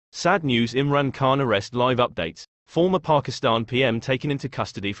Sad news: Imran Khan arrest live updates. Former Pakistan PM taken into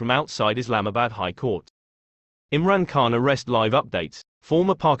custody from outside Islamabad High Court. Imran Khan arrest live updates.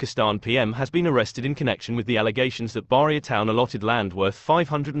 Former Pakistan PM has been arrested in connection with the allegations that Bahria town allotted land worth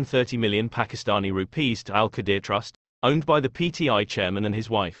 530 million Pakistani rupees to Al-Qadir Trust, owned by the PTI chairman and his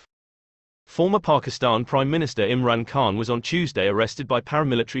wife. Former Pakistan Prime Minister Imran Khan was on Tuesday arrested by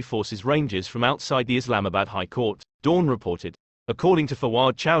paramilitary forces rangers from outside the Islamabad High Court, Dawn reported. According to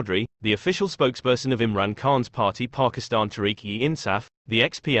Fawad Chaudhry, the official spokesperson of Imran Khan's party Pakistan Tehreek-e-Insaf, the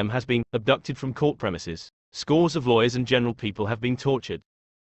ex-PM has been abducted from court premises. Scores of lawyers and general people have been tortured.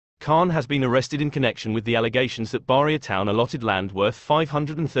 Khan has been arrested in connection with the allegations that Bahria town allotted land worth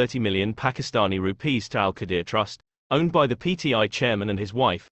 530 million Pakistani rupees to Al-Qadir Trust, owned by the PTI chairman and his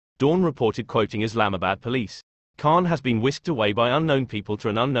wife, Dawn reported, quoting Islamabad police. Khan has been whisked away by unknown people to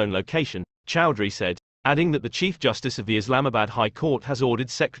an unknown location, Chaudhry said, adding that the Chief Justice of the Islamabad High Court has ordered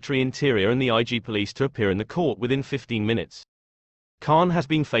Secretary Interior and the IG Police to appear in the court within 15 minutes. Khan has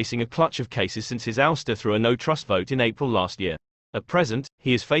been facing a clutch of cases since his ouster through a no-trust vote in April last year. At present,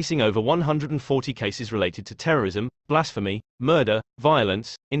 he is facing over 140 cases related to terrorism, blasphemy, murder,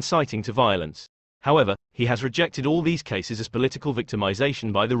 violence, inciting to violence. However, he has rejected all these cases as political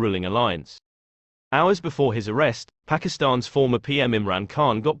victimization by the ruling alliance. Hours before his arrest, Pakistan's former PM Imran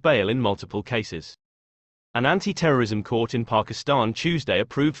Khan got bail in multiple cases. An anti-terrorism court in Pakistan Tuesday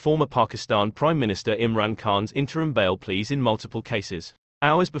approved former Pakistan Prime Minister Imran Khan's interim bail pleas in multiple cases,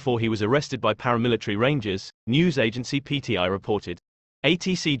 hours before he was arrested by paramilitary rangers, news agency PTI reported.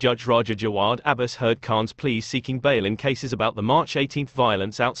 ATC Judge Raja Jawad Abbas heard Khan's pleas seeking bail in cases about the March 18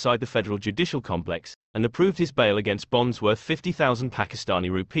 violence outside the Federal Judicial Complex, and approved his bail against bonds worth 50,000 Pakistani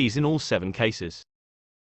rupees in all 7 cases.